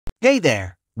Hey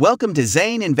there, welcome to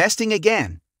Zain Investing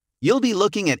again. You'll be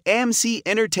looking at AMC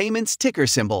Entertainment's ticker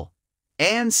symbol,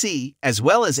 AMC, as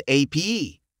well as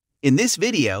APE. In this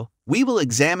video, we will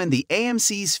examine the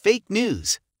AMC's fake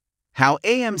news, how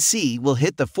AMC will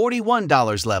hit the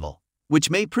 $41 level, which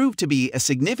may prove to be a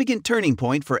significant turning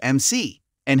point for MC,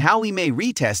 and how we may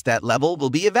retest that level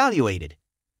will be evaluated.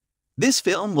 This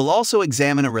film will also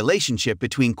examine a relationship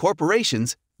between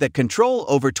corporations that control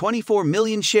over 24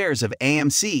 million shares of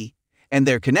AMC and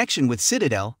their connection with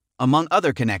Citadel, among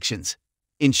other connections.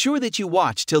 Ensure that you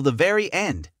watch till the very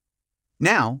end.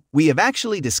 Now, we have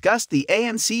actually discussed the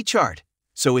AMC chart,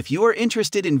 so if you are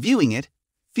interested in viewing it,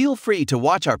 feel free to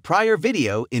watch our prior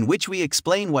video in which we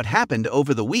explain what happened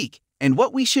over the week and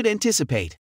what we should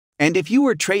anticipate. And if you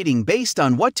are trading based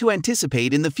on what to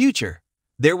anticipate in the future,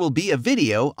 there will be a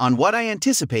video on what I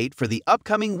anticipate for the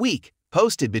upcoming week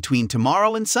posted between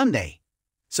tomorrow and Sunday.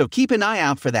 So keep an eye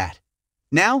out for that.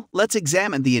 Now, let's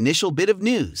examine the initial bit of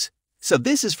news. So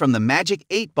this is from the Magic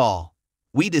 8 Ball.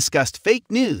 We discussed fake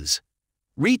news.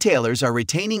 Retailers are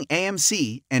retaining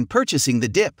AMC and purchasing the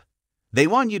dip. They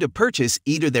want you to purchase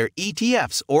either their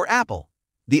ETFs or Apple.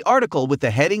 The article with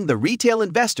the heading "The Retail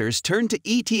Investors Turned to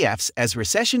ETFs as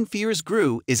Recession Fears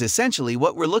Grew" is essentially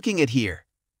what we're looking at here.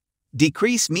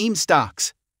 Decrease meme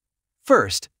stocks.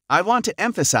 First, I want to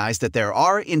emphasize that there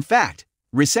are, in fact,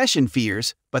 recession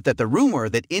fears, but that the rumor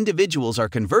that individuals are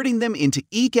converting them into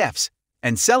ETFs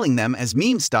and selling them as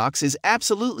meme stocks is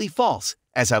absolutely false,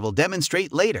 as I will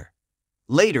demonstrate later.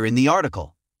 Later in the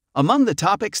article. Among the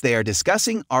topics they are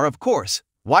discussing are, of course,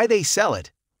 why they sell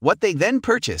it, what they then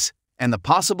purchase, and the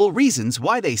possible reasons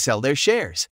why they sell their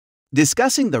shares.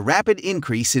 Discussing the rapid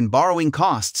increase in borrowing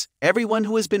costs, everyone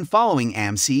who has been following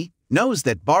AMC knows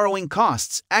that borrowing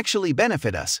costs actually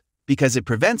benefit us, because it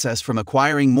prevents us from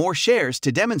acquiring more shares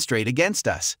to demonstrate against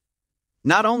us.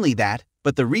 Not only that,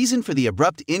 but the reason for the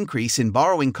abrupt increase in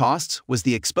borrowing costs was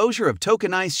the exposure of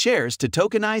tokenized shares to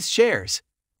tokenized shares.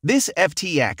 This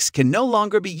FTX can no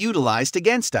longer be utilized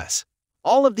against us.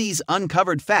 All of these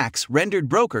uncovered facts rendered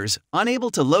brokers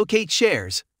unable to locate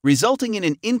shares, resulting in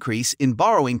an increase in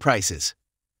borrowing prices.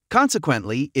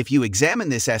 Consequently, if you examine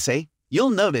this essay, you'll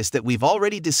notice that we've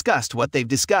already discussed what they've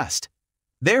discussed.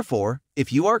 Therefore,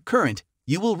 if you are current,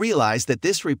 you will realize that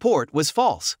this report was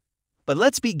false. But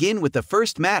let's begin with the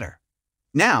first matter.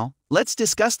 Now, let's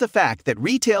discuss the fact that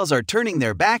retails are turning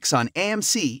their backs on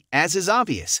AMC, as is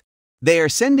obvious. They are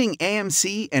sending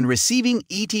AMC and receiving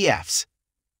ETFs.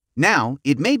 Now,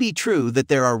 it may be true that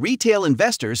there are retail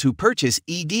investors who purchase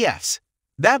ETFs.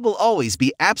 That will always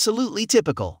be absolutely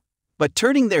typical. But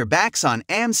turning their backs on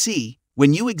AMC,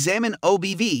 when you examine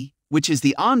OBV, which is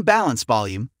the on-balance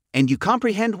volume, and you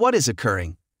comprehend what is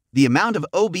occurring, the amount of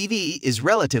OBV is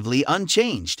relatively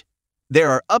unchanged. There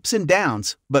are ups and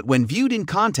downs, but when viewed in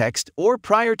context or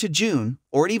prior to June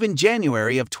or even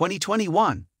January of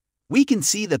 2021, we can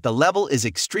see that the level is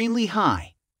extremely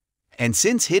high. And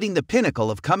since hitting the pinnacle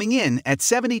of coming in at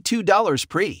 $72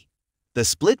 pre, the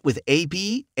split with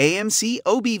AP, AMC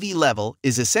OBV level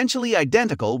is essentially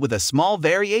identical with a small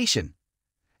variation.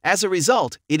 As a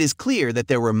result, it is clear that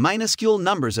there were minuscule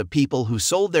numbers of people who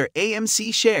sold their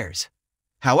AMC shares.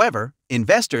 However,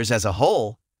 investors as a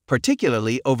whole,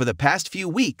 particularly over the past few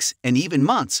weeks and even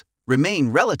months, remain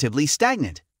relatively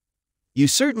stagnant. You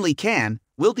certainly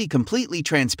will be completely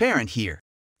transparent here.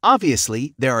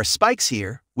 Obviously, there are spikes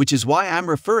here, which is why I'm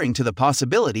referring to the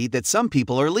possibility that some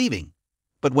people are leaving.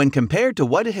 But when compared to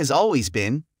what it has always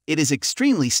been, it is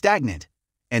extremely stagnant.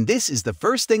 And this is the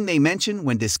first thing they mention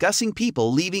when discussing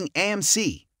people leaving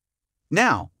AMC.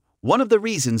 Now, one of the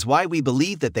reasons why we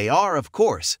believe that they are, of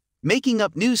course, making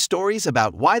up news stories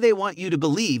about why they want you to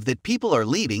believe that people are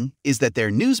leaving is that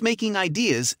their news-making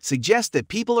ideas suggest that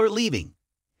people are leaving.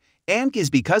 AMC is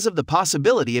because of the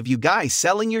possibility of you guys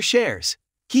selling your shares.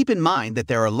 Keep in mind that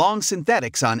there are long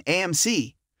synthetics on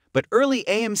AMC, but early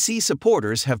AMC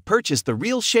supporters have purchased the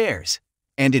real shares.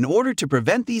 And in order to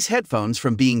prevent these headphones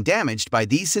from being damaged by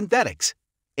these synthetics,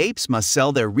 apes must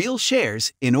sell their real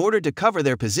shares in order to cover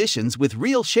their positions with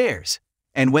real shares.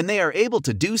 And when they are able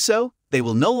to do so, they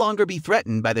will no longer be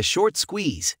threatened by the short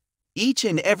squeeze. Each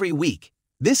and every week,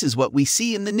 this is what we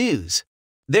see in the news.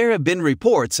 There have been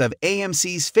reports of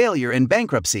AMC's failure and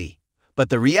bankruptcy, but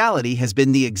the reality has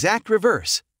been the exact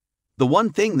reverse. The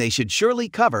one thing they should surely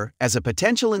cover as a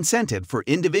potential incentive for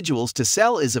individuals to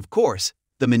sell is, of course,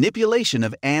 the manipulation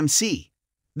of AMC.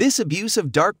 This abuse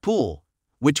of dark pool,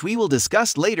 which we will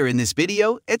discuss later in this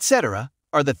video, etc.,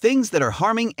 are the things that are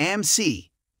harming AMC,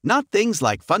 not things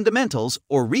like fundamentals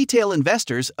or retail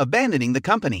investors abandoning the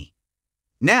company.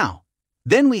 Now,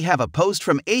 then we have a post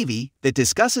from AV that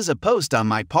discusses a post on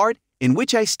my part in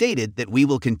which I stated that we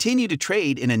will continue to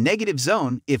trade in a negative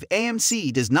zone if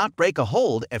AMC does not break a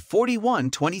hold at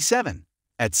 41.27.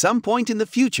 At some point in the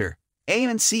future,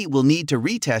 AMC will need to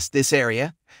retest this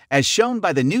area, as shown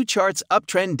by the new chart's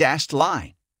uptrend dashed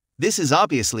line. This is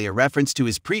obviously a reference to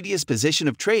his previous position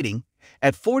of trading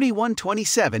at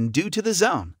 41.27 due to the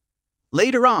zone.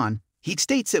 Later on, he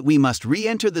states that we must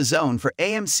re-enter the zone for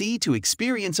AMC to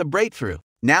experience a breakthrough.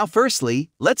 Now firstly,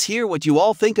 let's hear what you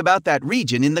all think about that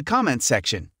region in the comments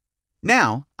section.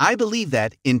 Now, I believe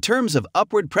that, in terms of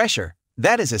upward pressure,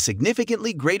 that is a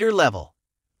significantly greater level.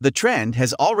 The trend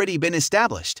has already been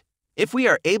established. If we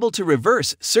are able to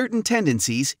reverse certain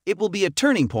tendencies, it will be a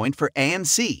turning point for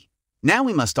AMC. Now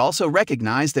we must also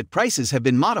recognize that prices have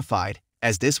been modified,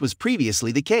 as this was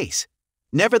previously the case.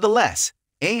 Nevertheless,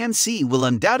 AMC will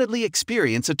undoubtedly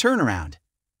experience a turnaround.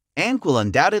 AMC will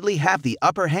undoubtedly have the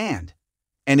upper hand.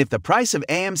 And if the price of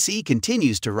AMC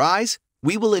continues to rise,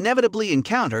 we will inevitably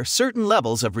encounter certain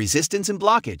levels of resistance and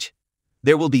blockage.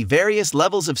 There will be various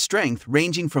levels of strength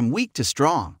ranging from weak to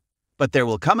strong, but there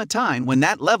will come a time when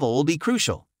that level will be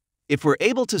crucial. If we're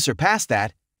able to surpass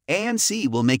that, AMC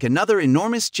will make another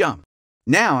enormous jump.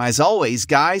 Now, as always,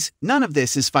 guys, none of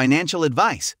this is financial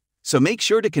advice, so make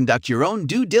sure to conduct your own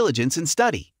due diligence and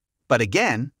study. But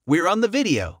again, we're on the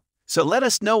video, so let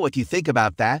us know what you think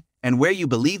about that and where you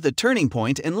believe the turning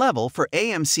point and level for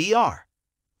AMC are.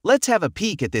 Let's have a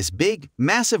peek at this big,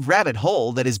 massive rabbit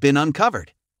hole that has been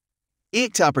uncovered.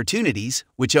 ICT Opportunities,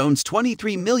 which owns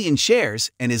 23 million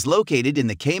shares and is located in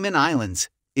the Cayman Islands,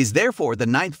 is therefore the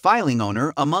 9th filing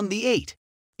owner among the 8.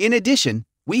 In addition,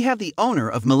 we have the owner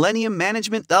of Millennium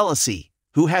Management LLC,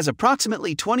 who has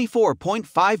approximately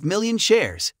 24.5 million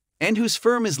shares, and whose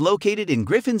firm is located in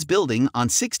Griffin's Building on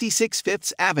 66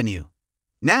 Fifth Avenue.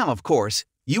 Now, of course,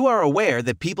 you are aware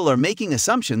that people are making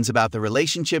assumptions about the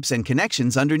relationships and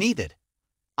connections underneath it.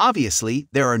 Obviously,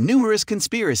 there are numerous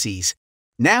conspiracies.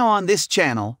 Now on this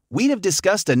channel, we have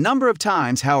discussed a number of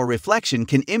times how a reflection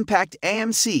can impact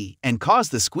AMC and cause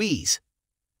the squeeze.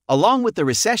 Along with the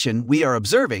recession we are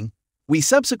observing, we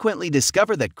subsequently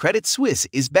discover that Credit Suisse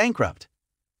is bankrupt.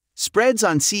 Spreads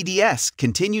on CDS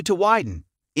continue to widen,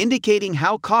 indicating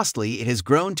how costly it has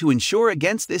grown to insure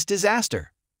against this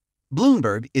disaster.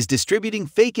 Bloomberg is distributing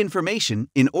fake information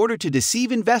in order to deceive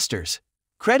investors.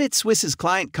 Credit Suisse's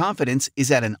client confidence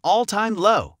is at an all-time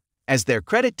low, as their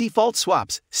credit default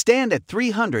swaps stand at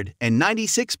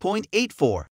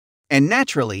 396.84. And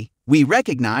naturally, we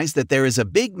recognize that there is a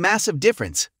big massive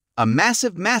difference, a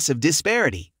massive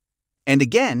disparity. And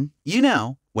again,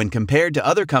 when compared to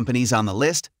other companies on the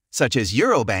list, such as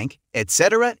Eurobank,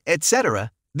 etc.,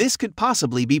 this could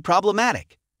possibly be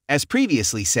problematic. As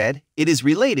previously said, it is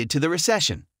related to the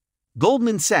recession.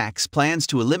 Goldman Sachs plans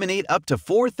to eliminate up to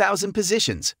 4,000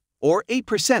 positions, or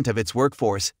 8% of its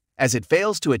workforce, as it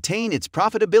fails to attain its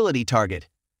profitability target.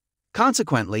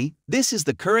 Consequently, this is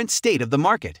the current state of the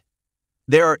market.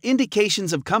 There are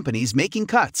indications of companies making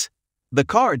cuts. The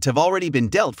cards have already been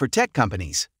dealt for tech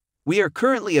companies. We are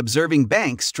currently observing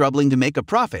banks struggling to make a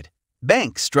profit,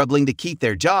 banks struggling to keep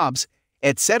their jobs,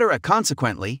 etc.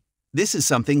 Consequently, this is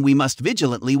something we must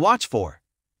vigilantly watch for.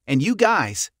 And you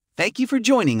guys, thank you for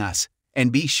joining us,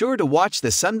 and be sure to watch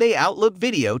the Sunday Outlook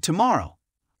video tomorrow.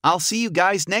 I'll see you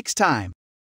guys next time.